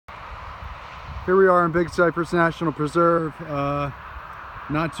Here we are in Big Cypress National Preserve,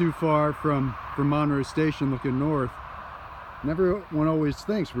 not too far from Monroe Station looking north. And everyone always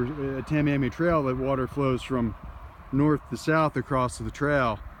thinks we're at Tamiami Trail that water flows from north to south across the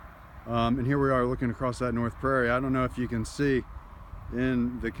trail. And here we are looking across that North Prairie. I don't know if you can see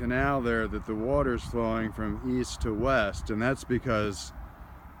in the canal there that the water's flowing from east to west, and that's because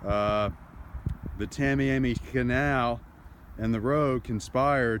the Tamiami Canal and the road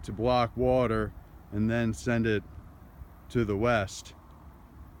conspire to block water and then send it to the west.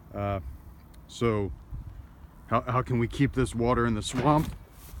 So how can we keep this water in the swamp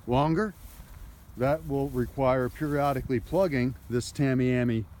longer? That will require periodically plugging this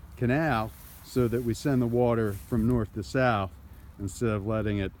Tamiami Canal so that we send the water from north to south instead of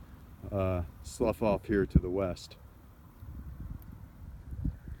letting it slough off here to the west.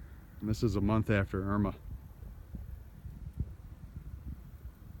 And this is a month after Irma.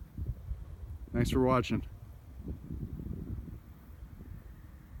 Thanks for watching.